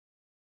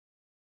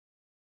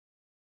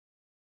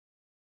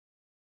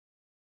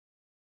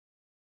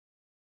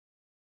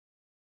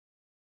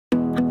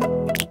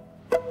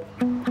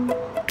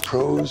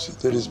prose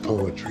that is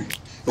poetry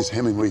is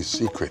Hemingway's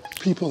secret.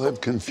 People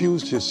have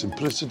confused his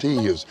simplicity.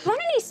 Want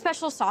any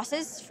special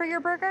sauces for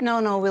your burger?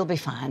 No, we'll be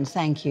fine.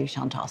 Thank you,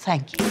 Chantal.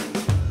 Thank you.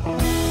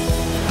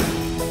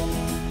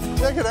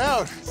 Check it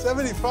out,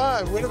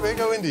 75,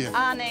 Winnebago Indian.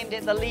 I named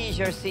it the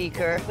Leisure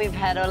Seeker. We've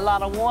had a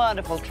lot of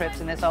wonderful trips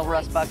in this old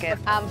rust bucket.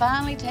 I'm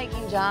finally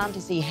taking John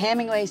to see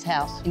Hemingway's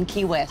house in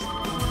Key West.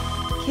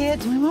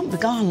 Kids, we won't be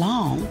gone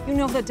long. You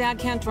know that Dad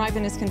can't drive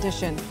in his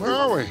condition. Where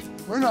are we?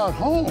 We're not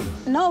home.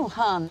 No,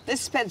 hon.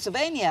 This is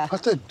Pennsylvania.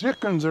 What the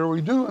dickens are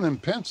we doing in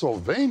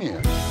Pennsylvania?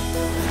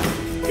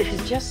 This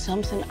is just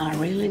something I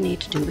really need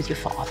to do with your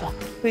father.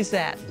 Who's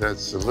that?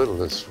 That's the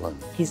littlest one.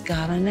 He's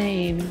got a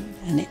name,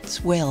 and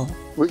it's Will.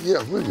 Well,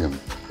 yeah, William.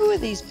 Who are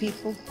these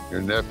people?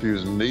 Your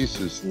nephews and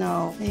nieces.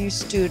 No, they're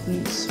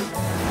students.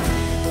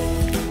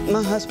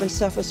 My husband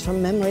suffers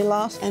from memory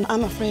loss, and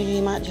I'm afraid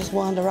he might just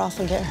wander off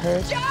and get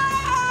hurt. John!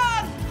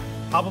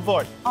 Hop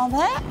aboard. On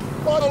that?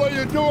 What are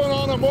you doing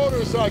on a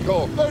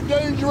motorcycle? They're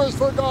dangerous,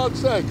 for God's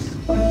sakes.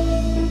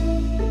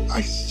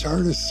 I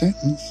start a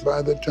sentence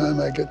by the time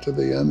I get to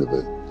the end of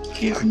it. I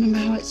can't remember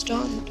how it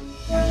started.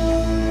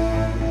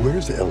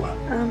 Where's Ella?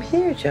 I'm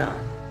here, John.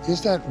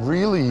 Is that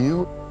really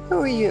you? Who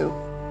are you?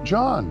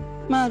 John.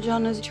 My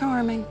John is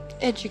charming,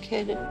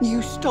 educated.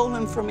 You stole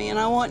him from me, and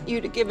I want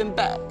you to give him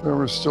back.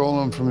 Whoever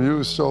stole him from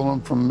you stole him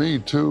from me,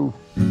 too.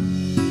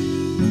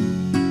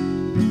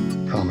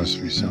 Promise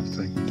me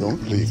something.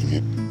 Don't leave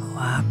me. Oh,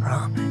 I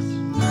promise.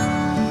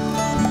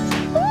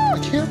 I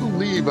can't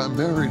believe I'm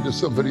married to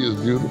somebody as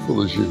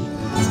beautiful as you. You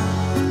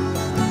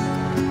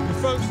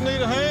folks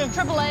need a hand?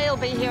 AAA will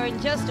be here in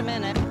just a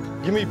minute.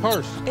 Give me your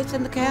purse. It's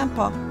in the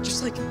camper.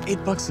 Just like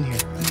 $8 in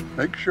here.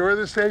 Make sure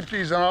the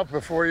safety's off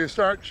before you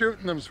start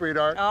shooting them,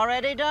 sweetheart.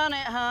 Already done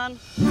it, hon.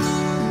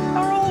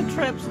 Our old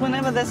trips were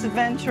never this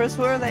adventurous,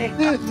 were they?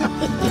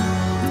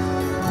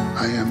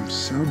 I am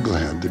so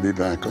glad to be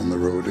back on the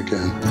road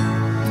again.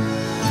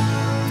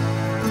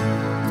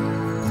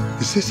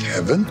 Is this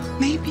heaven?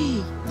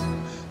 Maybe.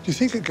 Do you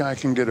think a guy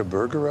can get a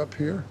burger up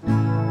here?